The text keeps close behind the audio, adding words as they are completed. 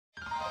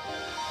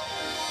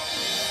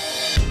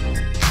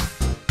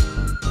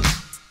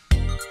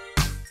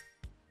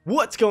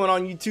What's going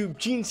on YouTube?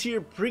 Jeans here,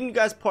 bringing you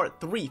guys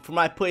part 3 for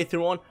my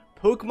playthrough on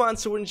Pokemon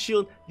Sword and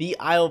Shield, the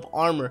Isle of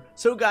Armor.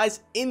 So guys,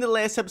 in the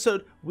last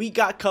episode, we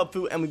got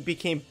Kubfu and we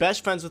became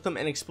best friends with him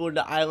and explored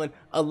the island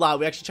a lot.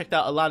 We actually checked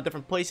out a lot of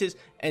different places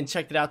and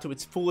checked it out to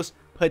its fullest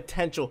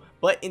potential.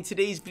 But in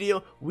today's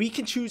video, we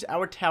can choose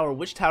our tower,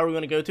 which tower we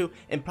want to go to,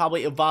 and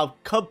probably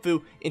evolve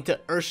Kubfu into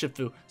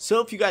Urshifu.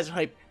 So if you guys are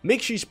hyped,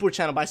 make sure you support the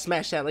channel by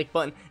smashing that like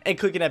button and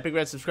clicking that big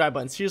red subscribe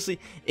button. Seriously,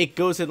 it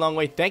goes a long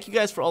way. Thank you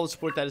guys for all the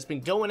support that has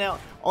been going out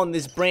on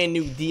this brand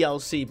new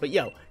DLC. But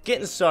yo,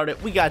 getting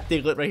started, we got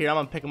Diglett right here. I'm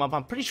gonna pick him up.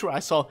 I'm pretty sure I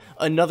saw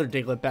another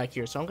Diglett back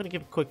here, so I'm gonna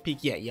give a quick peek.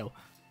 Yeah, yo,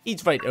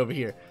 he's right over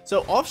here.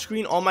 So off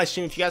screen on my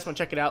stream, if you guys want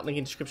to check it out, link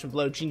in the description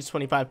below.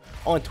 Genius25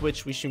 on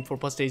Twitch. We stream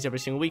 4+ days every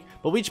single week,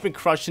 but we've just been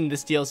crushing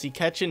this DLC,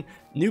 catching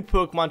new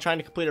Pokemon, trying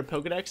to complete our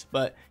Pokedex.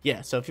 But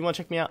yeah, so if you want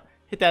to check me out,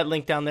 hit that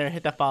link down there,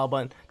 hit that follow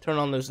button, turn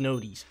on those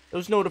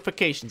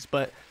notifications.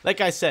 But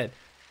like I said,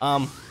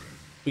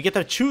 we get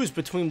to choose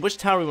between which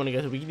tower we want to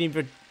go to. We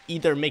can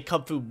either make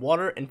Kubfu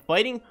water and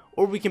fighting,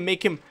 or we can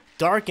make him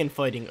dark and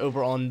fighting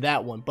over on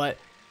that one. But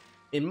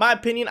in my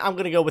opinion, I'm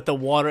going to go with the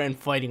water and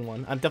fighting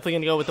one. I'm definitely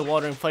going to go with the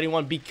water and fighting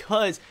one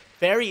because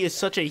Fairy is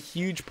such a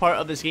huge part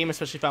of this game,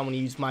 especially if I want to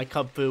use my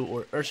Kubfu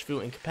or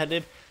Urshifu in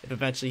competitive. If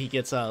eventually he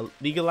gets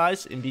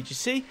legalized in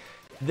BGC,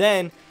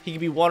 then he can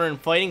be water and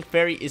fighting.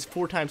 Fairy is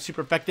 4 times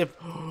super effective.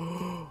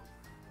 Let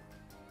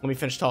me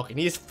finish talking.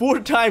 He is 4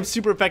 times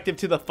super effective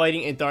to the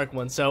fighting and dark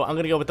one, so I'm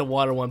going to go with the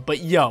water one. But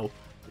yo,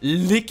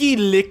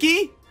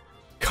 Licky?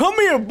 Come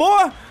here,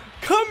 boy!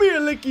 Come here,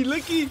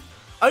 Licky!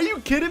 Are you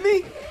kidding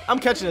me? I'm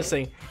catching this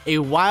thing. A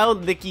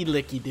wild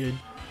Licky, dude.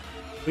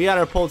 We got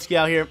our Polsky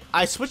out here.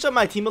 I switched up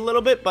my team a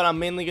little bit, but I'm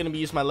mainly going to be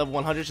using my level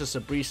 100 just to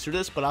breeze through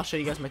this. But I'll show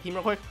you guys my team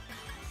real quick.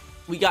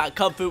 We got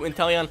Kubfu,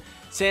 Inteleon,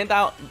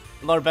 Sandile,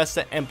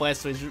 Larvesta, and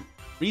Blastoise.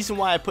 Reason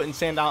why I put in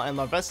Sandile and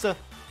Larvesta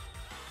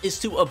is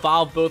to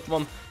evolve both of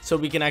them so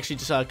we can actually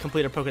just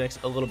complete our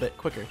Pokedex a little bit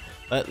quicker.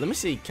 But let me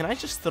see. Can I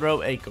just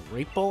throw a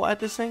Great Ball at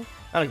this thing?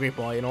 Not a Great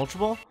Ball, an Ultra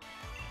Ball.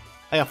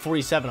 I got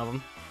 47 of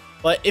them.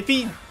 But if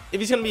he's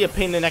going to be a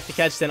pain in the neck to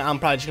catch, then I'm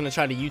probably just going to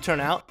try to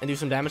U-turn out and do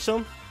some damage to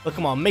him. But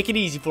come on, make it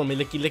easy for me,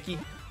 Licky.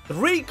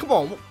 3, come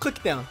on, click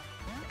it down.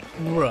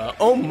 Bruh,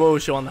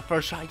 almost on the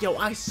first shot. Yo,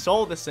 I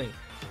saw this thing.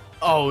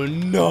 Oh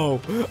no,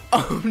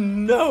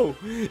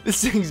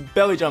 this thing's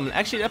belly jumping.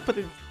 Actually, that put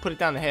it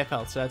down to half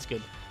health, so that's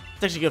good.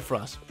 It's actually good for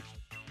us.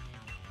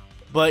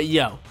 But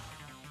yo,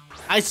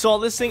 I saw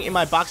this thing in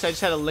my box. I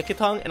just had a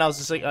Lickitung, and I was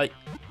just like,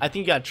 I think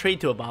you gotta trade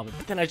to evolve it.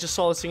 But then I just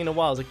saw this thing in the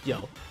wild. I was like,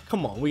 yo,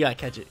 come on, we gotta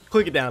catch it.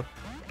 Click it down.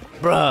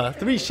 Bruh,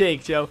 3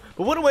 shakes, yo.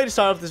 But what a way to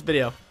start off this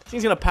video. This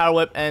thing's gonna Power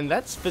Whip, and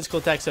that's physical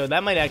attack, so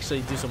that might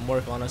actually do some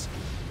work on us.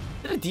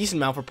 Did a decent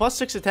amount for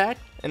 +6 attack,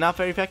 and not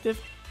very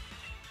effective.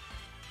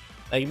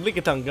 Like,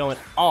 Lickitung going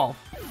off.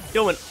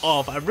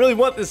 I really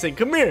want this thing.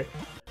 Come here.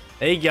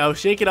 There you go.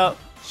 Shake it up.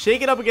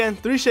 Shake it up again.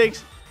 3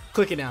 shakes.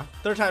 Click it now.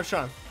 3rd time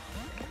charm.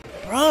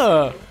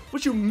 Bruh,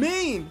 what you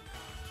mean?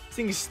 This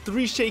thing is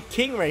 3 shake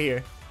king right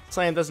here.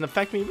 Slam doesn't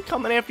affect me. We're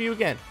coming after you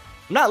again.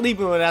 I'm not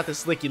leaving without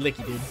this Licky, dude.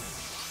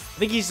 I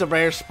think he's a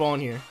rare spawn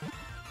here.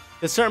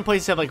 There's certain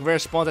places have like rare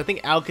spawns. I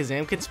think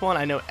Alakazam can spawn.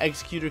 I know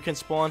Executor can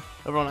spawn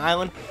over on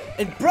Island.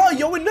 And bro,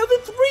 yo, another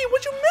 3.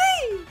 What you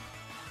mean?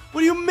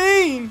 What do you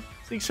mean?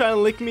 He's trying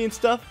to lick me and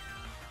stuff.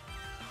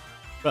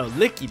 Bro,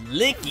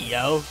 Licky,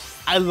 yo.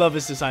 I love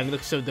his design. It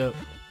looks so dope.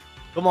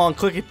 Come on,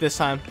 click it this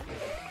time.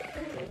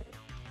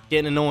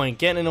 Getting annoying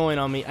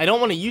on me. I don't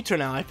want to U-turn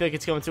now. I feel like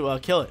it's going to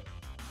kill it.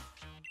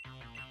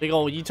 Big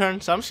old U-turn.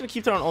 So I'm just going to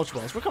keep throwing Ultra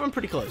Balls. We're coming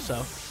pretty close, so.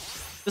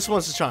 This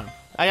one's the charm.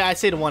 I'd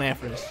say the one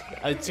after this.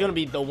 It's going to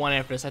be the one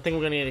after this. I think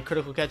we're going to get a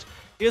critical catch.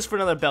 He goes for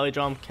another belly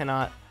drum.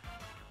 Cannot.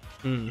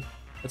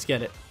 Let's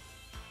get it.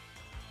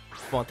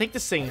 Come on, take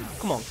this thing.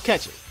 Come on,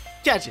 catch it.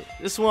 Catch it.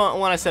 This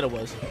one I said it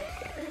was.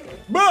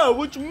 Bro,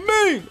 what you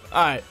mean?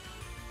 Alright.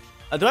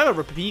 Do I have a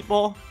repeat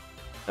ball?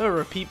 I have a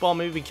repeat ball.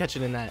 Maybe we can catch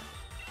it in that.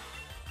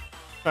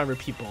 Try a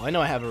repeat ball. I know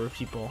I have a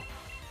repeat ball.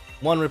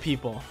 1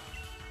 repeat ball.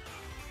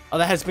 Oh,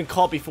 that has been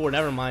caught before.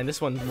 Never mind.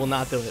 This one will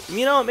not do it.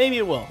 You know what? Maybe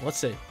it will. Let's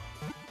see.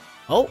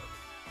 Oh.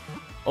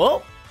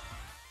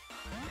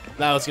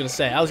 I was going to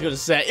say.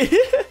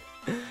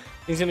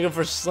 He's going to go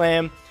for a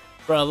slam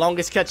for a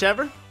longest catch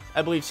ever?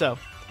 I believe so.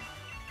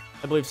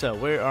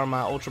 Where are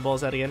my Ultra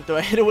Balls at again? Do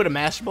I hit it with a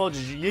Master Ball?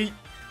 Did you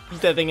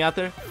yeet that thing out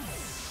there?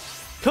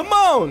 Come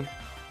on!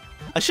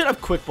 I should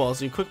have Quick Balls,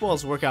 dude. Quick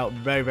Balls work out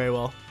very, very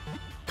well.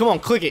 Come on,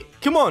 click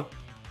it. Come on.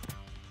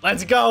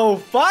 Let's go.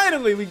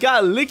 Finally, we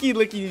got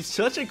Licky. He's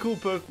such a cool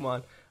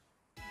Pokemon.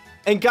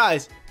 And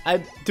guys,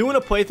 I'm doing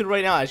a playthrough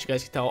right now, as you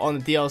guys can tell, on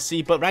the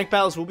DLC. But ranked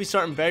battles will be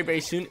starting very,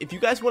 very soon. If you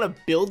guys want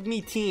to build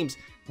me teams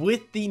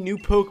with the new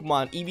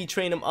Pokemon, EV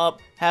train them up,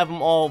 have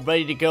them all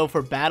ready to go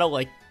for battle,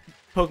 like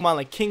Pokemon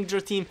like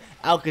Kingdra team,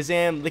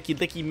 Alakazam,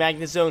 Licky,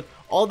 Magnezone,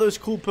 all those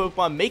cool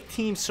Pokemon, make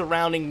teams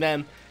surrounding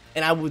them,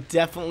 and I will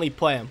definitely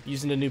play them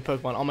using the new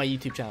Pokemon on my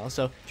YouTube channel.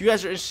 So if you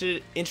guys are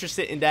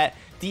interested in that,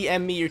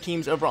 DM me your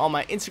teams over on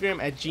my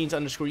Instagram at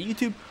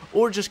Jeans_YouTube,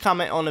 or just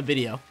comment on a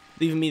video,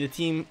 leaving me the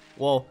team,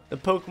 well, the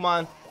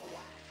Pokemon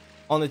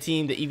on the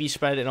team, the EV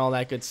spread, and all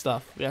that good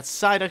stuff. We got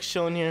Psyduck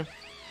showing here.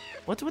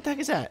 What the heck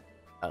is that?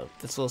 Oh,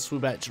 this little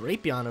Swoobat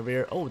Drapion over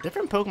here. Oh,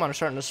 different Pokemon are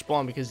starting to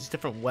spawn because it's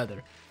different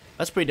weather.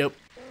 That's pretty dope.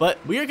 But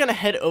we are going to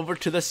head over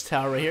to this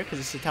tower right here because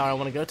it's the tower I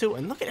want to go to.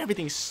 And look at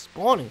everything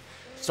spawning.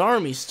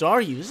 Starmie,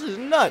 Staryu, this is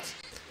nuts.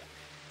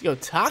 Yo,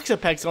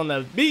 Toxapex on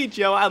the beach,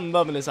 yo. I'm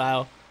loving this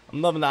Isle.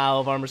 I'm loving the Isle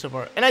of Armor so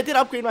far. And I did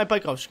upgrade my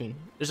bike off screen.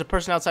 There's a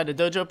person outside the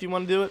dojo if you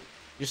want to do it.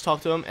 Just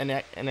talk to him and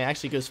it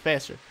actually goes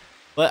faster.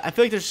 But I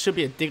feel like there should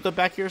be a Diglett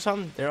back here or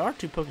something. There are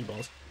 2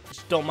 Pokeballs.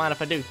 Just don't mind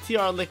if I do.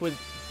 TR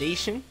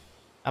Liquidation.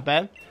 Not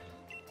bad.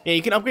 Yeah,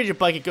 you can upgrade your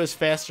bike. It goes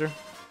faster,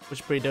 which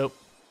is pretty dope.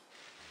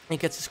 It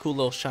gets this cool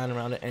little shine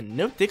around it. And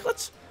no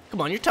Digletts?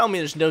 Come on, you're telling me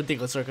there's no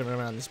Digletts circling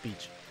around this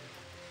beach.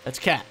 That's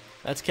cat.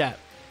 That's cat.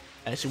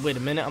 Actually, wait a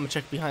minute. I'm going to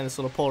check behind this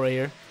little pole right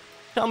here.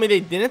 Tell me they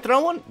didn't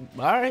throw one?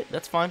 Alright,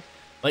 that's fine.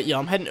 But yeah,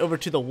 I'm heading over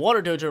to the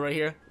water dojo right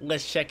here.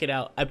 Let's check it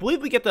out. I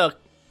believe we get the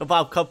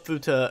evolve Kubfu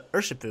to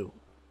Urshifu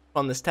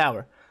from this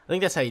tower. I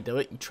think that's how you do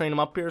it. You train him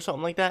up here or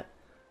something like that.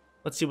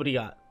 Let's see what he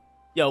got.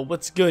 Yo,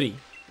 what's goody?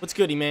 What's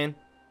goody, man?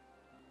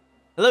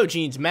 Hello,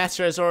 Jeans.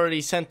 Master has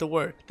already sent the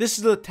word. This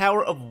is the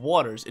Tower of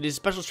Waters. It is a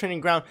special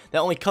training ground that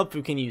only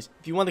Kubfu can use.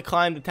 If you want to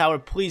climb the tower,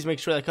 please make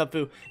sure that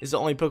Kubfu is the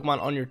only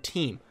Pokemon on your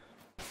team.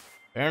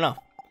 Fair enough.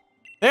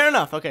 Fair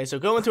enough. Okay, so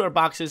go into our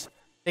boxes.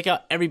 Take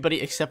out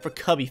everybody except for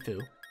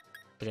Kubfu.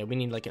 Okay, we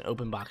need like an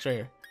open box right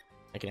here.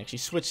 I can actually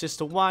switch this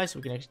to Y so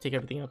we can actually take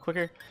everything out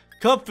quicker.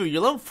 Kubfu,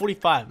 you're level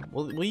 45.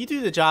 Will you do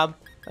the job?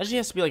 Actually,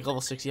 has to be like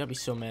level 60. I'd be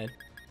so mad.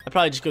 I'd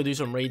probably just go do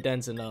some raid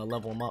dens and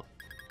level them up.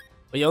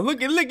 But yo,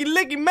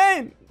 Licky,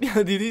 man!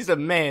 Dude, he's a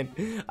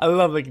man. I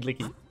love Licky.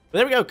 But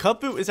there we go.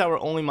 Kubfu is our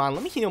only mon.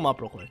 Let me heal him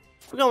up real quick.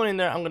 We're going in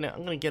there. I'm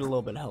gonna get a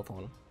little bit of health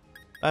on him.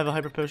 I have a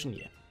hyper potion.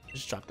 Yeah,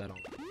 just drop that on.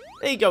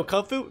 There you go,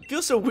 Kubfu. It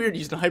feels so weird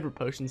using hyper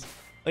potions.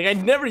 Like I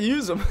never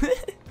use them.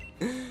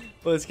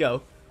 But let's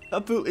go.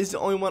 Kubfu is the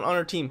only one on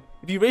our team.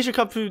 If you raise your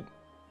Kubfu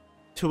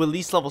to at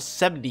least level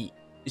 70,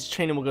 his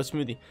training will go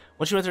smoothly.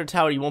 Once you enter the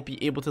tower, you won't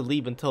be able to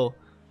leave until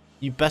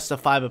you best of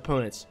 5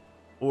 opponents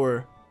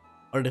or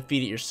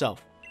defeat it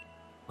yourself.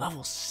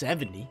 Level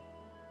 70?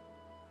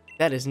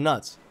 That is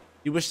nuts.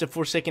 You wish to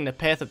forsaken the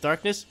path of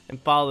darkness and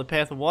follow the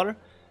path of water?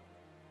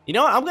 You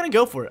know what? I'm going to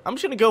go for it. I'm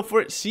just going to go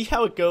for it, see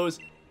how it goes.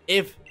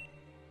 If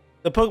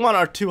the Pokemon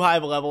are too high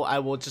of a level, I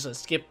will just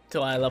skip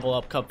till I level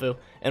up Kubfu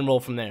and roll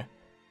from there.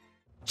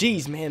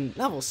 Jeez, man.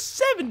 Level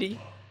 70?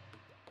 What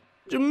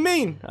do you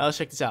mean? Let's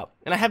check this out.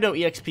 And I have no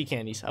EXP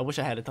candies. I wish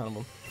I had a ton of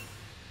them.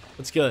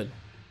 What's good?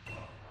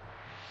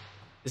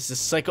 This is a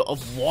cycle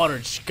of water.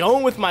 Just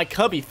going with my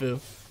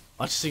Kubfu.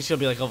 Watch this thing's gonna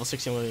be like level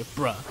 16.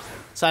 Bruh.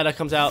 Psyduck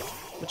comes out.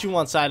 What you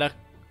want, Psyduck?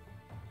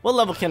 What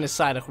level can this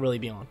Psyduck really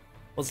be on?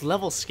 Well, it's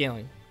level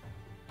scaling.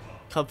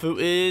 Kubfu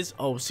is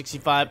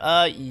 65.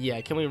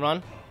 Yeah. Can we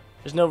run?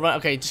 There's no run.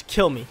 Okay, just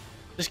kill me.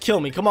 Just kill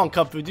me. Come on,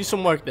 Kubfu. Do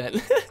some work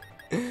then.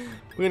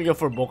 We're gonna go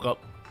for a bulk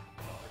up.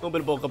 A little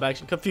bit of bulk up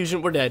action.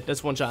 Confusion. We're dead.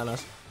 That's one shot on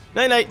us.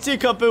 Night night. See you,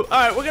 Kubfu.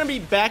 Alright, we're gonna be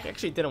back.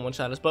 Actually, it didn't one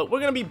shot us, but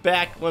we're gonna be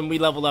back when we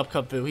leveled up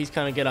Kubfu. He's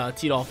kind of get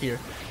teed off here.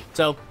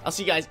 So, I'll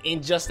see you guys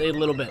in just a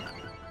little bit.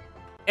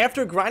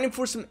 After grinding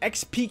for some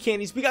XP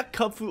candies, we got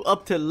Kubfu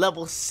up to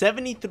level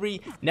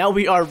 73. Now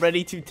we are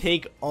ready to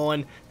take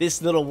on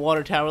this little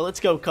water tower.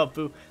 Let's go,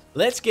 Kubfu.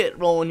 Let's get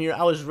rolling here.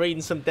 I was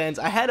raiding some dens.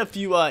 I had a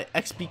few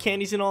XP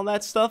candies and all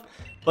that stuff,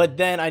 but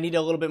then I needed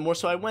a little bit more,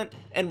 so I went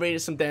and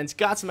raided some dens,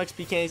 got some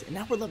XP candies, and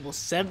now we're level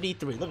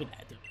 73. Look at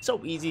that, dude.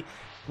 So easy.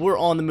 We're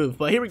on the move.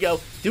 But here we go.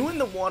 Doing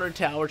the water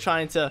tower,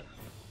 trying to,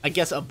 I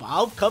guess,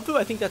 evolve Kubfu.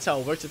 I think that's how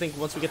it works. I think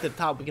once we get to the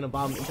top, we can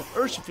evolve him into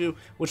Urshifu,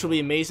 which will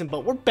be amazing.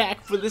 But we're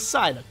back for this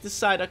Psyduck. This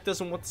Psyduck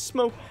doesn't want the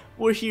smoke.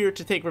 We're here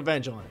to take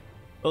revenge on it.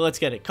 But let's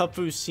get it.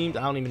 Kubfu seemed,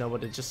 I don't even know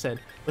what it just said.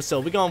 But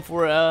still, we're going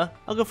for,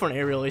 I'll go for an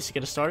aerial ace to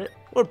get us started.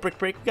 Or Brick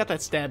Break. We got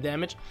that stab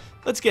damage.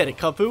 Let's get it,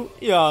 Kubfu.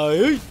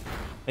 Yeah.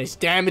 Nice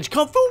damage.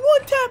 Kubfu,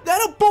 one tap.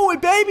 That a boy,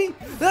 baby.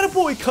 That a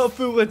boy,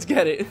 Kubfu. Let's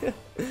get it.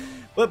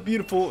 But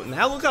beautiful.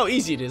 Now look how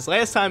easy it is.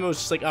 Last time it was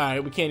just like,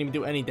 alright, we can't even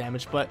do any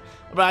damage. But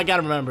I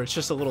gotta remember, it's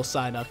just a little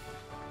Psyduck.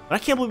 But I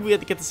can't believe we had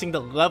to get this thing to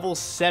level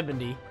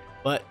 70.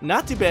 But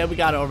not too bad. We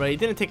got it already. It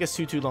didn't take us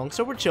too long.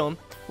 So we're chilling.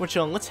 We're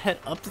chilling. Let's head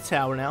up the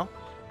tower now.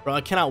 Bro,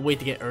 I cannot wait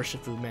to get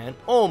Urshifu, man.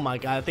 Oh my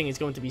god, I think it's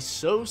going to be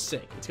so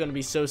sick. It's going to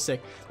be so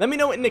sick. Let me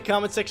know in the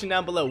comment section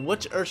down below,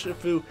 which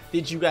Urshifu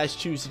did you guys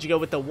choose? Did you go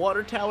with the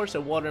water tower, so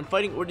water and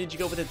fighting, or did you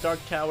go with the dark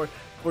tower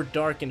for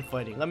dark and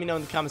fighting? Let me know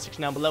in the comment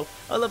section down below.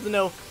 I'd love to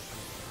know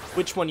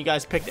which one you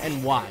guys picked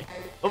and why.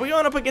 But we're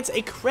going up against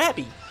a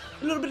Krabby.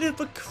 A little bit of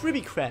a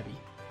Krabby.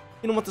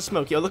 You don't want the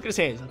smoke. Yo, look at his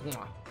hands.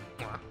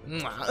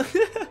 I'm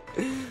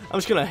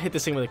just going to hit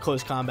this thing with a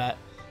close combat.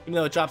 Even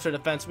though it drops our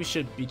defense, we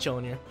should be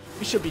chilling here.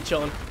 We should be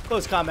chilling.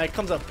 Close combat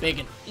comes up big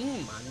and, oh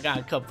my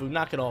god, Kubfu,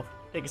 knock it off.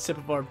 Take a sip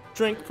of our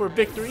drink for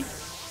victory.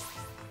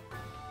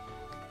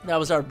 That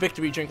was our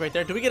victory drink right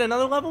there. Did we get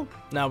another level?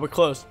 No, we're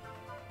close.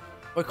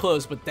 We're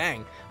close, but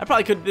dang. I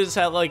probably could have did this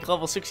at like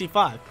level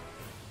 65.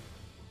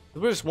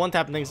 We're just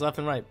one-tapping things left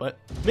and right, but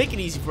make it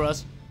easy for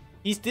us.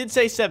 He did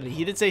say 70.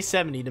 He did say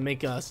 70 to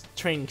make us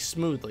training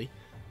smoothly.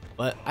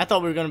 But I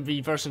thought we were going to be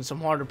versing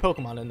some harder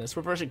Pokemon in this.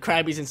 We're versing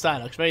Krabbies and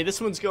Psyducks. Ready?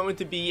 This one's going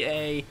to be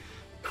a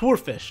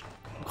Corphish.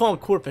 I'm calling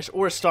Corphish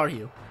or a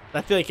Staryu. I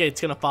feel like it's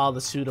going to follow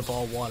the suit of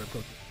all water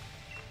Pokemon.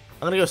 I'm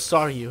going to go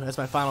Staryu as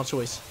my final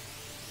choice.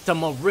 It's a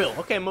Marill.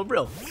 Okay,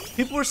 Marill.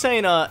 People were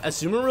saying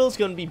Azumarill is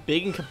going to be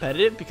big and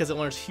competitive because it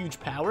learns huge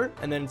power,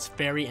 and then it's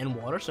fairy and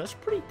water, so that's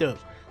pretty dope.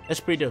 That's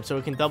pretty dope, so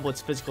it can double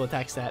its physical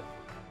attack stat.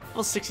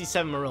 Level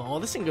 67 Marill. Oh,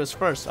 this thing goes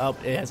first. Oh,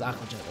 it has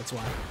Aqua Jet, that's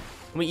why.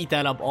 We eat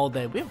that up all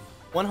day. We have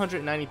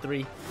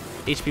 193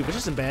 HP, which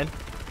isn't bad.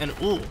 And,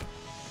 ooh,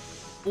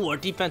 our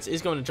defense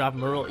is going to drop.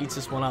 Marill eats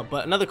this one up,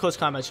 but another close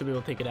combat should be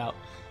able to take it out.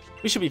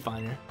 We should be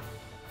fine here.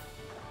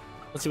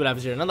 Let's see what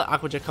happens here. Another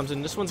Aqua Jet comes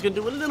in. This one's going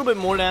to do a little bit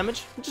more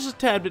damage. Just a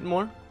tad bit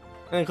more. And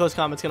then close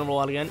combat's going to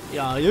roll out again.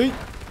 Yeah.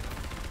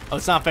 Oh,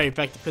 it's not very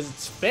effective because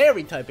it's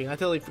fairy typing. I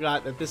totally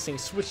forgot that this thing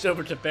switched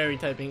over to fairy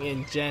typing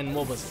in Gen,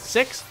 what was it,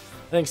 6?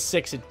 I think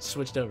 6 it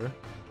switched over.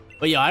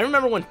 But yeah, I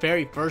remember when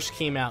fairy first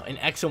came out in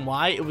X and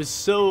Y, it was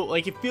so,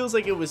 like, it feels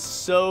like it was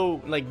so,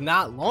 like,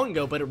 not long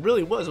ago, but it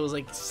really was. It was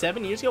like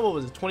 7 years ago. What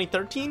was it,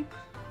 2013?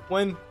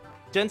 When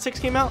Gen 6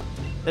 came out?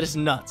 That is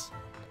nuts.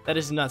 That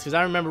is nuts, because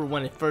I remember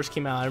when it first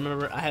came out. I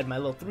remember I had my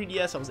little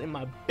 3DS. I was in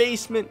my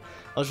basement.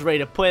 I was ready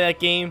to play that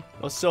game.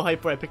 I was so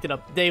hyped for it. I picked it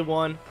up day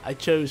one. I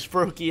chose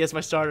Froakie as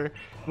my starter.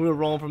 We were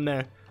rolling from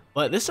there.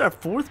 But this is our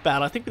 4th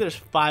battle. I think there's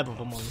 5 of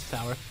them on this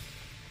tower.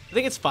 I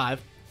think it's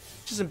 5,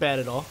 which isn't bad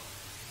at all.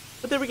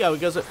 But there we go. It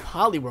goes with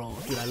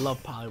Poliwhirl. Dude, I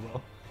love Poliwhirl.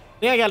 I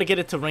think I got to get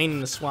it to rain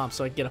in the swamp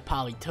so I can get a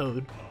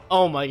Politoad.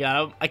 Oh my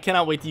god. I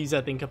cannot wait to use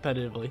that thing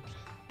competitively.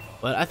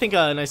 But I think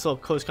a nice little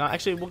close con.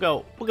 Actually, we'll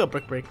go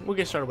Brick Break. We'll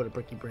get started with a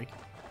Bricky Break.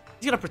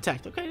 He's gonna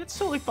protect. Okay, that's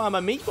totally fine by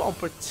me. Go on,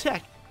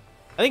 protect.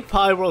 I think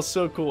Poliwhirl is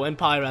so cool, and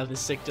Poliwrath is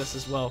sick just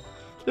as well.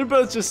 They're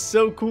both just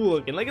so cool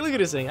looking. Like, look at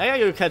this thing. I gotta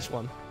go catch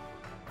one.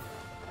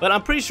 But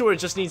I'm pretty sure it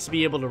just needs to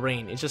be able to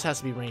rain. It just has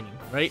to be raining,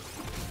 right?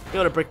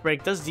 Go to Brick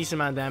Break. Does a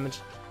decent amount of damage.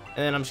 And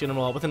then I'm just gonna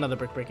roll out with another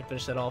Brick Break and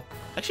finish that off.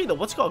 Actually, the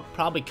what's called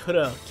probably could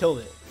have killed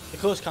it. The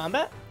close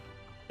combat.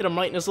 Hit him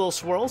right in his little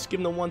swirls. Give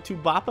him the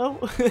 1-2 boppo.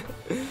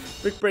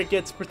 Brick Break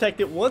gets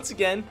protected once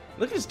again.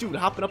 Look at this dude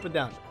hopping up and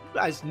down.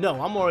 You guys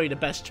know I'm already the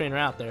best trainer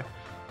out there.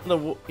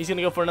 He's going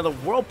to go for another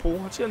Whirlpool.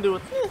 What's going to do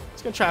it?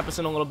 It's going to trap us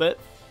in a little bit.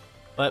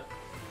 But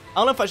I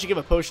don't know if I should give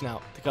a potion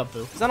out to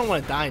Kubfu, because I don't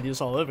want to die and do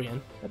this all over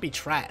again. That'd be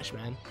trash,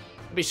 man.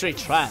 That'd be straight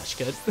trash,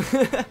 kid.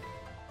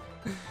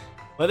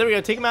 Well, there we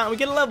go. Take him out and we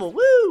get a level.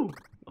 Woo!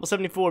 Level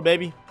 74,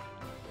 baby.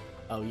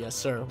 Oh, yes,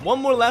 sir. One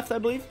more left, I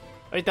believe.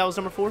 Right, that was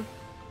number 4.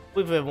 I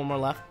believe we have one more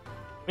left.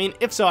 I mean,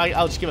 if so,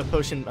 I'll just give a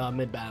potion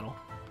mid-battle.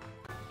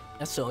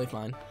 That's totally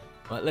fine.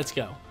 But let's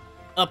go.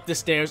 Up the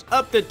stairs,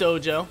 up the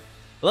dojo.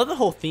 I love the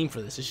whole theme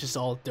for this. It's just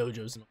all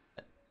dojos and all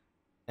that.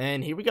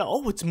 And here we go.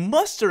 Oh, it's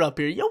Mustard up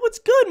here. Yo, what's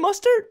good,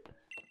 Mustard?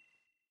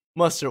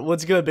 Mustard,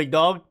 what's good, big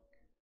dog?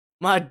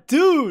 My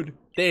dude.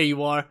 There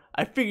you are.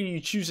 I figured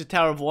you'd choose a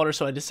Tower of Water,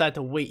 so I decided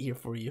to wait here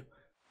for you.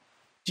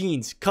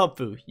 Jeans,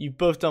 Kubfu, you've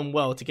both done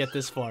well to get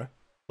this far.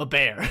 A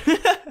bear.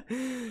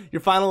 Your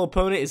final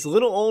opponent is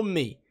little old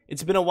me.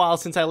 It's been a while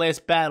since I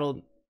last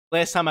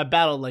time I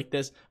battled like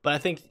this, but I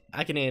think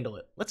I can handle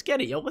it. Let's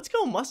get it, yo. Let's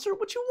go, Mustard.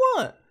 What you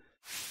want?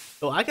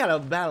 So I gotta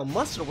battle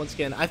Mustard once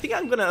again. I think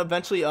I'm gonna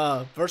eventually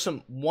verse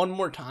him one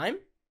more time.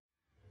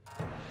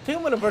 I think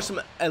I'm gonna verse him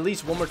at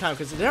least one more time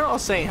because they're all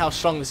saying how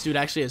strong this dude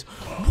actually is.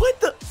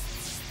 What the?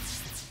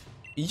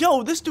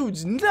 Yo, this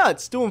dude's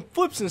nuts, doing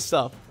flips and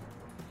stuff.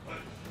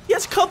 He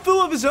has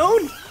Kubfu of his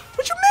own?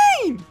 What you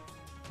mean?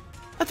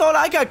 I thought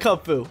I got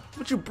Kubfu.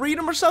 Would you breed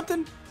him or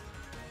something?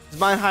 Is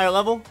mine higher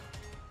level?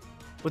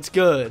 What's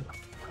good?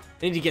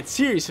 I need to get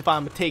serious if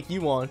I'm gonna take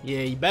you on.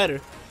 Yeah, you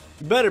better.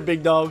 You better,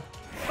 big dog.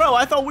 Bro,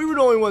 I thought we were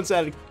the only ones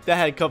that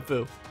had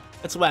Kubfu.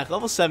 That's whack.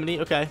 Level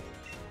 70. Okay.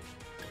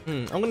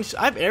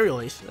 I have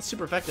Aerial Ace. That's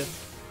super effective.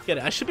 Get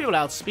it. I should be able to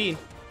outspeed. You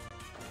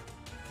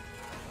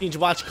need to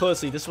watch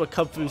closely. This is what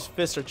Kubfu's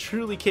fists are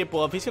truly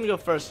capable of. He's gonna go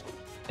first,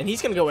 and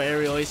he's gonna go with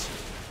Aerial Ace.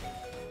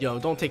 Yo,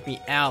 don't take me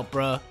out,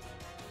 bruh.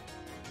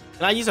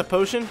 Can I use a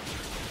potion?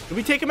 Did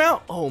we take him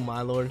out? Oh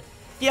my lord.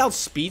 He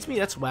outspeeds me?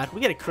 That's whack. We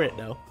get a crit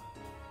though.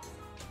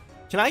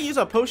 Can I use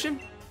a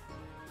potion?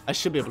 I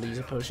should be able to use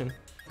a potion.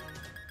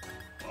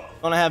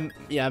 Don't I have,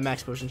 yeah,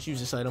 max potions. Use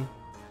this item.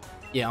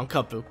 Yeah, on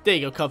Kubfu. There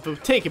you go,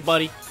 Kubfu. Take it,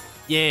 buddy.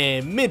 Yeah,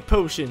 mid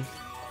potion.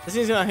 This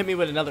thing's gonna hit me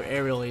with another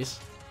Aerial Ace,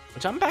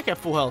 which I'm back at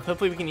full health.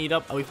 Hopefully we can eat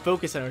up. Oh, we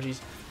focus energies.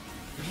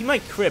 He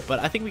might crit, but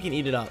I think we can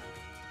eat it up.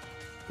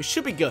 We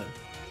should be good.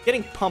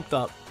 Getting pumped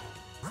up.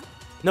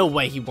 No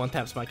way he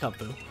one-taps my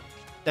Kubfu.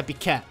 That'd be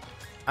cat.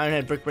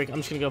 Ironhead Brick Break. I'm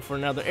just gonna go for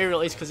another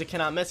Aerial Ace because it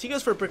cannot miss. He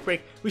goes for a Brick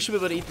Break. We should be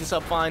able to eat this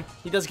up fine.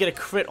 He does get a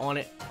crit on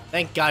it.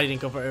 Thank God he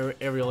didn't go for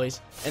Aerial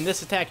Ace. And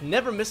this attack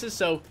never misses,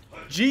 so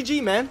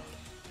GG, man.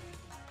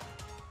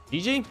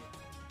 GG.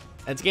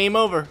 That's game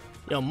over.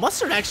 Yo,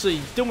 Mustard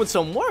actually doing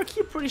some work.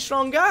 He's a pretty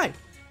strong guy. I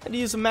had to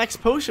use a max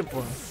potion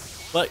for him.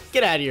 But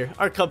get out of here.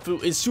 Our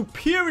Kubfu is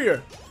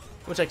superior.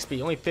 Which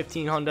XP? Only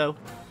 15 hundo.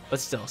 But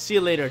still. See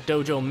you later,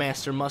 Dojo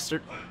Master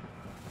Mustard.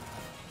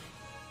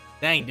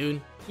 Dang,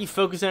 dude. He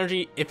focused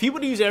energy. If he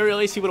would use Aerial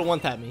Ace, he would have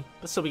one-tapped me.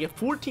 But still, we get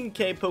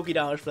 14k Poké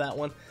Dollars for that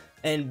one.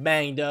 And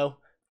bang, dough.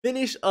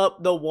 Finish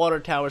up the water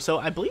tower. So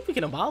I believe we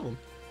can evolve him.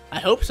 I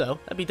hope so.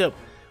 That'd be dope.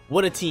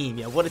 What a team.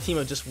 Yeah, what a team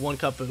of just one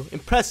Kubfu.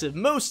 Impressive.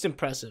 Most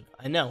impressive.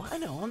 I know.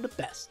 I'm the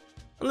best.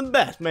 I'm the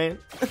best, man.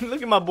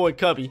 Look at my boy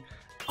Cubby.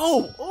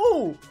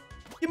 Oh.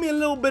 Give me a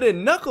little bit of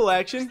knuckle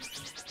action.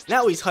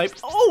 Now he's hyped.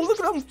 Oh, look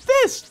at him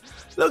fist.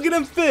 Look at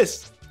him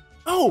fist.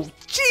 Oh,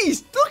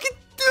 jeez. Look at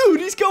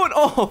dude. He's going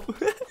off.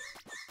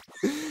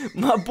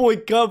 My boy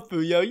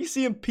Kubfu, yo. You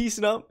see him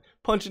piecing up,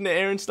 punching the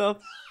air and stuff?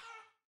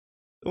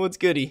 What's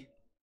goody?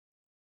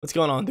 What's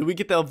going on? Did we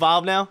get the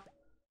evolve now?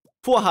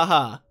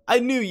 Fwahaha. I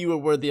knew you were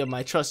worthy of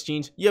my trust,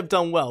 Jeans. You have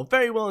done well,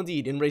 very well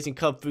indeed, in raising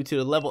Kubfu to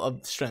the level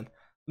of strength.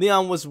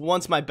 Leon was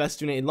once my best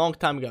student a long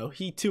time ago.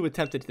 He too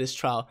attempted this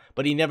trial,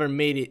 but he never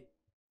made it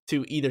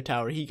to either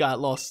tower. He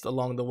got lost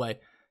along the way.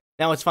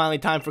 Now it's finally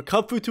time for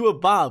Kubfu to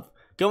evolve.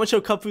 Go and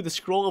show Kubfu the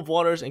Scroll of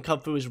Waters, and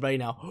Kubfu is ready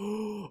now.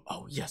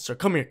 Oh, yes, sir.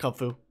 Come here,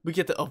 Kubfu. We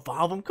get to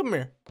evolve him. Come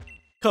here.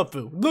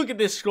 Kubfu, look at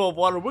this Scroll of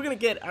Water. We're going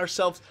to get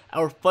ourselves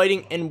our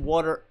Fighting in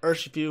Water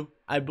Urshifu.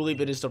 I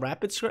believe it is the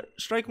Rapid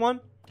Strike one.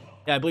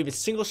 Yeah, I believe it's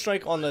Single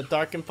Strike on the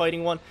Dark and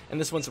Fighting one, and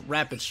this one's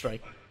Rapid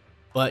Strike.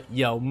 But,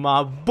 yo,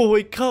 my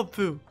boy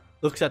Kubfu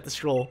looks at the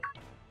scroll.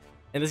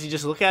 And does he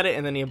just look at it,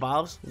 and then he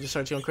evolves? He just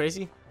starts going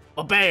crazy?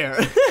 A bear!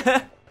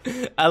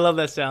 I love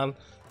that sound.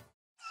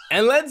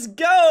 And let's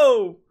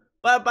go!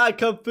 Bye-bye,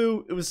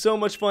 Kubfu. It was so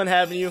much fun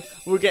having you.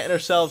 We're getting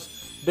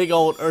ourselves big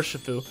old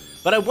Urshifu.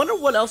 But I wonder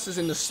what else is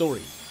in the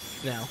story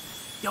now.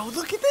 Yo,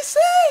 look at this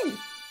thing!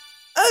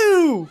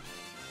 Oh!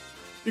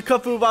 Your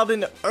Kubfu evolved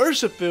into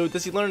Urshifu.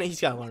 Does he learn it?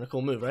 He's got to learn a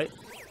cool move, right?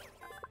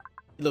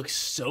 It looks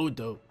so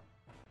dope.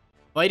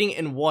 Fighting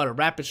in water,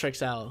 rapid strike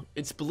style.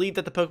 It's believed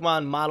that the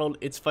Pokemon modeled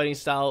its fighting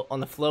style on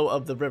the flow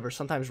of the river.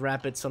 Sometimes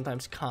rapid,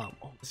 sometimes calm.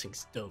 Oh, this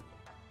thing's dope.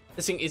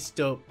 This thing is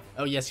dope.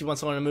 Oh, yes, he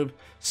wants to learn a move.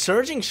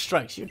 Surging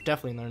Strikes. You're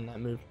definitely learning that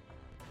move.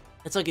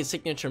 It's like his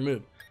signature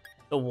move.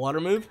 The water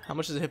move, how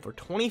much does it hit for?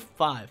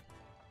 25.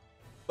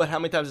 But how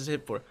many times does it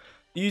hit for?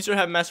 The user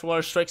have Master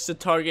Water strikes the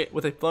target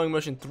with a flowing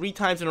motion 3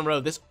 times in a row.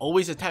 This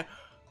always attack.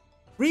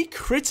 3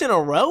 crits in a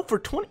row for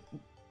 20.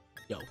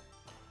 Yo,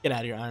 get out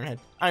of here, Ironhead.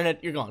 Ironhead,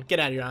 you're gone.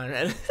 Get out of here,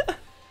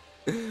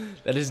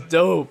 Ironhead. That is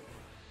dope.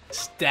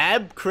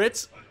 Stab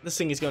crits. This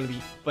thing is going to be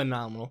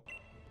phenomenal.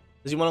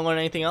 Does he want to learn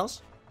anything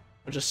else?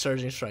 Or just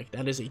Surging Strike?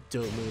 That is a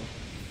dope move.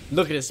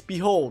 Look at this.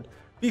 Behold,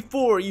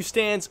 before you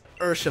stands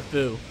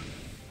Urshifu.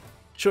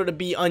 Sure to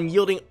be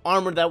unyielding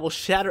armor that will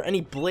shatter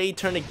any blade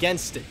turned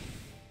against it.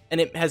 And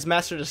it has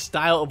mastered a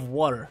style of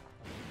water.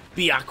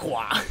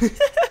 Biaqua.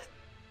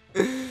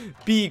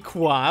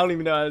 Biaqua. I don't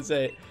even know how to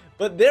say it.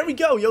 But there we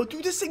go, yo.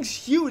 Dude, this thing's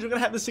huge. I'm going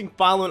to have this thing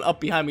following up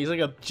behind me. He's like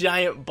a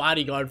giant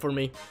bodyguard for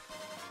me.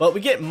 But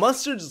we get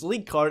Mustard's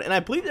League card. And I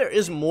believe there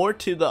is more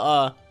to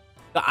the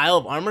Isle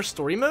of Armor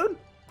story mode.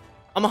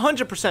 I'm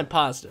 100%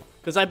 positive.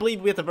 Because I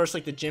believe we have to verse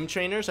like the gym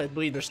trainers. I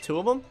believe there's 2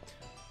 of them.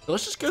 So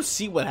let's just go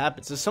see what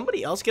happens. Does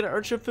somebody else get an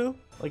Urshifu?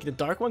 Like the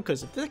dark one?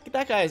 Because if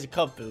that guy is a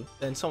Kubfu,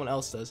 then someone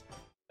else does.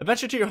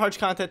 Adventure to your heart's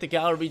content. The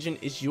Galar region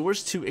is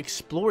yours to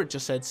explore, it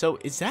just said. So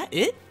is that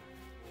it?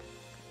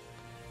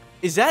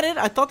 Is that it?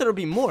 I thought there would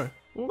be more.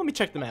 Well, let me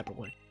check the map real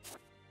quick.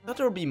 I thought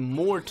there would be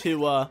more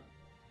to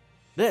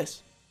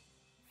this.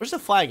 Where's the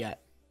flag at?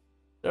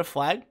 Is there a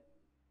flag?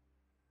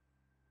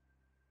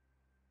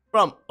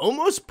 Bro, I'm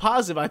almost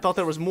positive I thought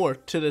there was more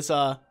to this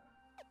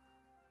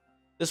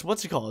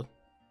what's it called?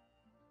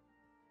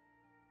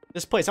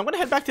 This place. I'm gonna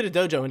head back to the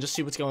dojo and just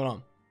see what's going on.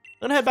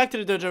 I'm gonna head back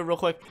to the dojo real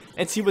quick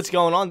and see what's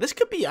going on. This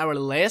could be our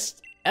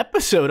last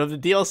episode of the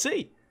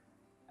DLC.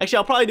 Actually,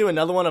 I'll probably do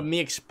another one of me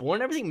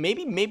exploring everything.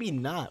 Maybe, maybe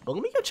not. But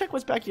let me go check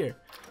what's back here.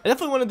 I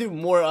definitely want to do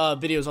more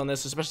videos on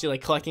this, especially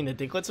like collecting the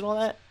Dinklets and all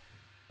that.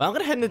 But I'm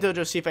gonna head in the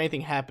dojo, see if anything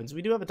happens.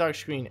 We do have a dark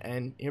screen,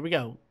 and here we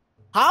go.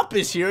 Hop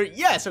is here.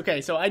 Yes. Okay.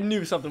 So I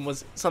knew something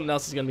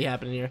else is gonna be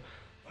happening here.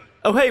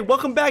 Oh, hey,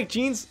 welcome back,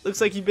 Jeans.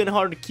 Looks like you've been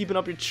hard keeping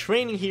up your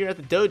training here at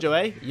the dojo,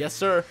 eh? Yes,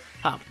 sir.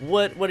 Hop,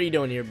 what are you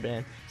doing here,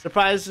 man?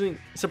 Surprise,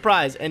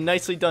 and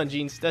nicely done,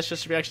 Jeans. That's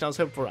just the reaction I was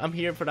hoping for. I'm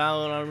here for the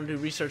Island Armor to do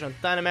research on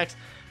Dynamax.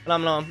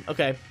 Phenomenon.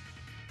 Okay.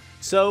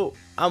 So,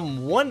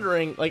 I'm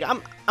wondering, like,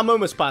 I'm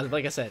almost positive,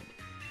 like I said.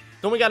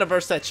 Don't we gotta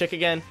verse that chick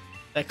again?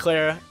 That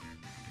Clara.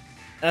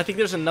 And I think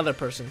there's another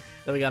person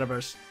that we gotta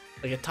verse.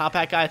 Like a top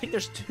hat guy. I think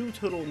there's 2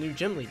 total new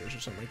gym leaders or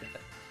something like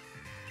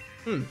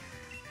that.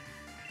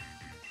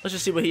 Let's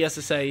just see what he has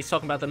to say. He's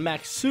talking about the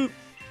max suit,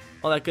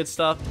 all that good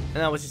stuff. And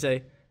now what's he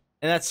say?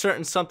 And that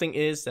certain something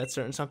is, that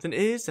certain something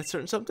is, that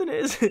certain something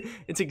is.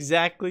 It's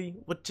exactly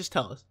what, just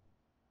tell us.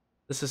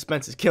 The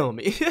suspense is killing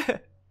me.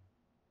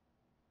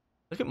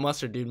 Look at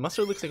Mustard, dude.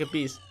 Mustard looks like a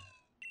beast.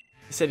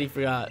 He said he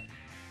forgot.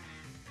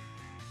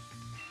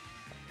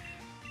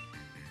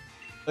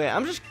 Okay,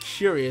 I'm just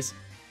curious.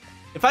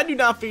 If I do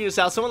not figure this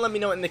out, someone let me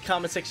know in the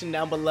comment section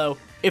down below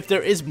if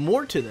there is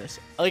more to this.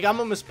 Like, I'm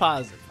almost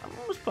positive. I'm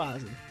almost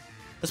positive.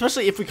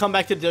 Especially if we come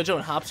back to the dojo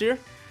and Hop's here. You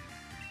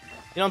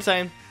know what I'm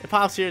saying? If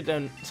Hop's here,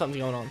 then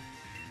something's going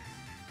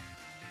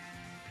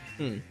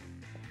on.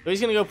 So he's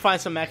gonna go find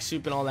some max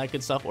soup and all that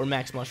good stuff, or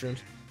max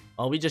mushrooms.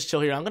 Oh, we just chill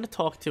here. I'm gonna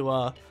talk to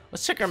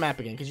let's check our map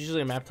again, because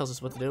usually our map tells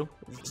us what to do.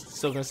 It's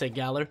still gonna say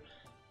Galler.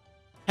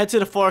 Head to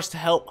the forest to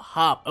help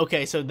Hop.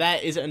 Okay, so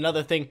that is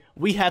another thing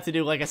we have to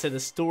do. Like I said, the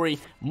story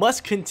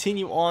must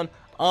continue on.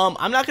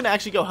 I'm not gonna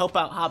actually go help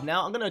out Hop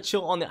now. I'm gonna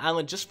chill on the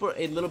island just for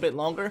a little bit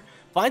longer,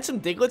 find some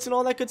Diglets and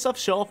all that good stuff,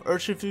 show off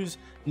Urshifu's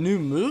new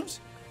moves,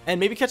 and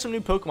maybe catch some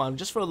new Pokemon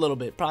just for a little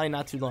bit. Probably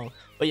not too long.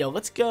 But yo,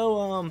 let's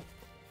go.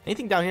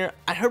 Anything down here?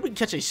 I heard we can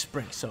catch a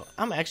Sprinx, so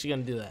I'm actually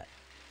gonna do that.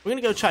 We're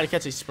gonna go try to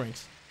catch a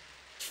Sprinx.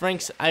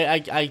 Sprinx,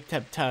 I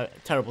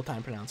have terrible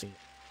time pronouncing it.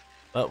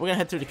 But we're gonna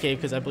head through the cave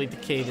because I believe the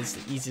cave is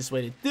the easiest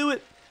way to do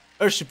it.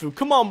 Urshifu,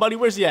 come on, buddy,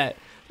 where's he at?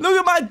 Look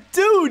at my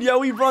dude,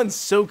 yo, he runs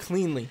so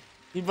cleanly.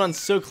 He runs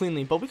so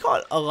cleanly. But we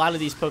caught a lot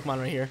of these Pokemon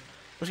right here.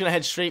 We're just gonna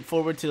head straight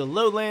forward to the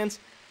lowlands,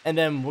 and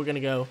then we're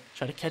gonna go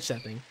try to catch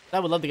that thing. I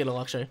would love to get a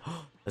Luxray.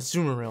 A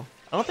Zoomeril.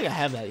 I don't think I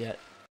have that yet.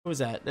 Who is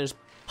that? There's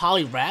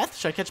Poliwrath.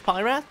 Should I catch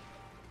Poliwrath?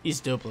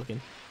 He's dope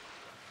looking.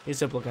 He's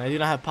dope looking. I do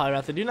not have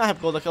Poliwrath. I do not have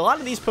Golduck. A lot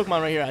of these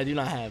Pokemon right here I do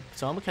not have.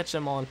 So I'm gonna catch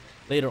them on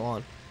later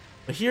on.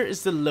 But here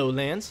is the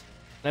lowlands.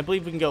 And I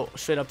believe we can go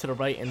straight up to the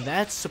right. And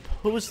that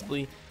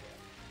supposedly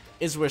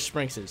is where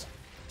Sprinx is.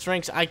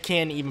 Sprinx, I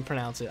can't even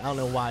pronounce it. I don't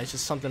know why. It's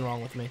just something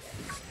wrong with me.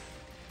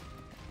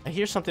 I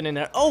hear something in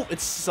there. Oh,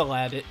 it's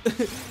Saladit.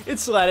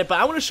 It's Saladit. But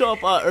I want to show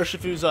off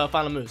Urshifu's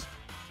final moves.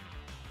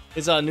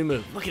 His new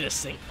move. Look at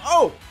this thing.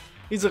 Oh!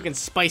 He's looking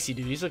spicy,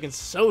 dude. He's looking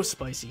so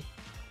spicy.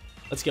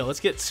 Let's go. Let's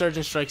get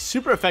Surgeon Strike.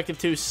 Super effective,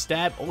 too.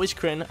 Stab. Always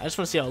critting. I just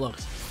want to see how it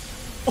looks.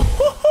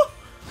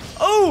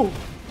 Oh!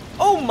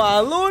 Oh, my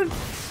lord.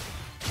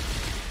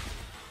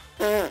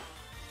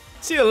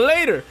 See you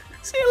later.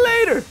 See you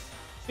later.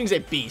 This thing's a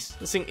beast.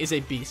 This thing is a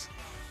beast.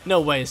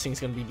 No way this thing's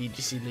going to be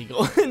VGC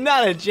legal.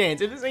 Not a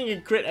chance. If this thing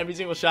can crit every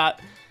single shot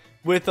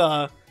with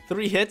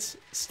 3 hits,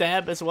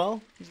 stab as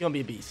well, he's going to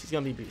be a beast. He's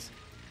going to be a beast.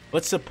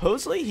 But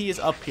supposedly he is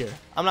up here.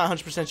 I'm not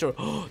 100% sure.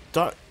 Oh,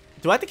 dark.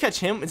 Do I have to catch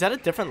him? Is that a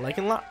different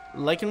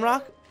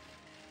Lycanroc?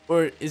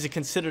 Or is it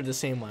considered the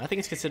same one? I think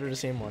it's considered the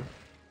same one.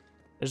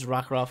 There's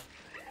Rockruff.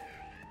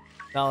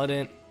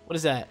 Paladin. What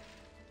is that?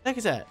 What the heck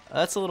is that?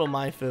 That's a little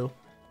Maifu.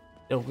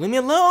 Yo, leave me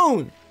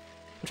alone!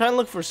 I'm trying to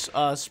look for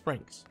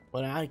Sprinx,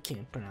 but I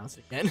can't pronounce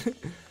it again.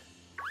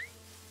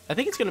 I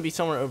think it's going to be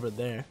somewhere over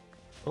there.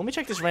 Let me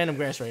check this random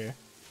grass right here.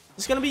 Is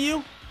this going to be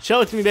you? Show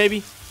it to me,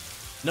 baby.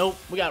 Nope,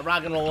 we got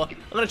Rock and Rolla. I'm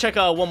going to check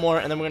one more,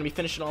 and then we're going to be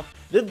finishing off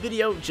the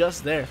video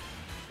just there.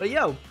 But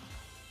yo,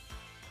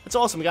 that's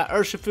awesome. We got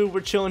Urshifu.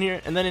 We're chilling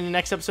here. And then in the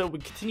next episode, we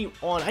continue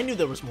on. I knew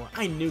there was more.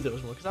 I knew there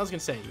was more. Because I was going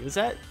to say, is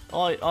that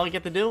all I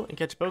get to do and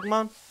catch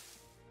Pokemon?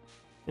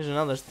 There's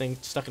another thing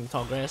stuck in the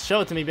tall grass.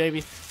 Show it to me,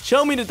 baby.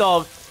 Show me the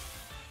dog.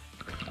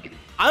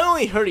 I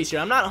only heard he's here.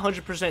 I'm not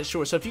 100%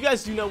 sure. So if you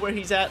guys do know where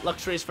he's at,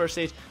 Luxray's first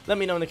stage, let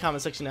me know in the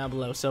comment section down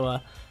below. So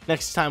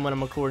next time when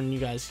I'm recording, you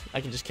guys,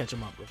 I can just catch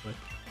him up real quick.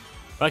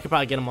 Or I could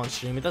probably get him on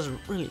stream. It doesn't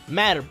really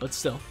matter, but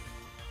still.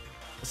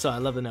 So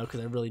I'd love to know because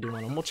I really do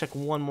want him. We'll check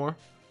one more.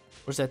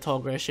 Where's that tall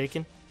grass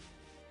shaking?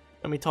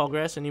 Any tall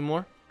grass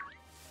anymore?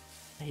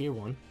 I hear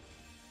one.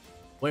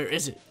 Where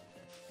is it?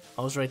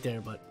 I was right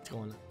there, but it's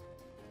going on.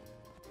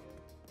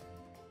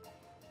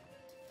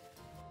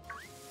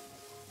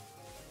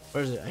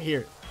 Where is it? I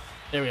hear it.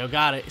 There we go.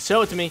 Got it.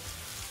 Show it to me.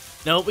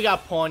 Nope, we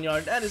got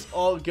Pawnyard. That is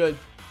all good.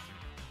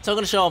 So I'm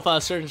going to show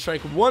off Surgeon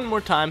Strike one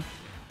more time.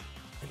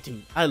 And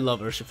dude, I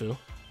love Urshifu.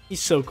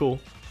 He's so cool.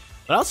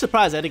 But I was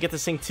surprised I had to get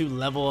this thing to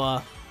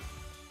level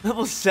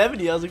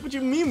 70. I was like, what do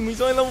you mean? He's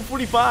only level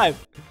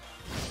 45.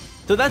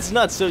 So that's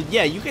nuts. So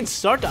yeah, you can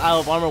start the Isle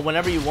of Armor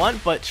whenever you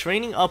want, but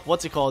training up,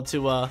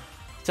 to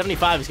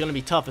 75 is going to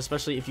be tough,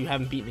 especially if you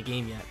haven't beaten the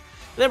game yet.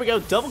 There we go.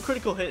 Double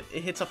critical hit.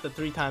 It hits up to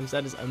 3 times.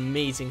 That is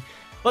amazing.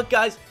 But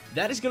guys,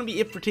 that is going to be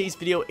it for today's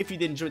video. If you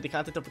did enjoy the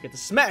content, don't forget to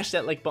smash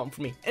that like button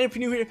for me. And if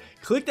you're new here,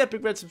 click that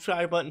big red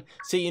subscribe button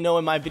so you know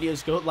when my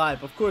videos go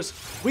live. Of course,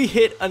 we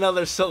hit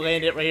another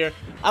Salandit right here.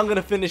 I'm going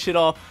to finish it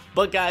off.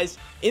 But guys,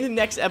 in the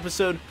next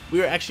episode,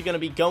 we are actually going to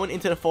be going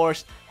into the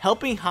forest,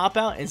 helping Hop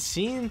out and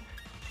seeing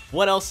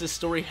what else this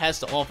story has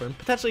to offer. And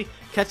potentially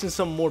catching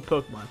some more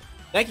Pokemon.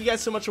 Thank you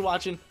guys so much for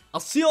watching. I'll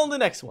see you all in the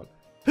next one.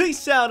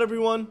 Peace out,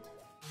 everyone.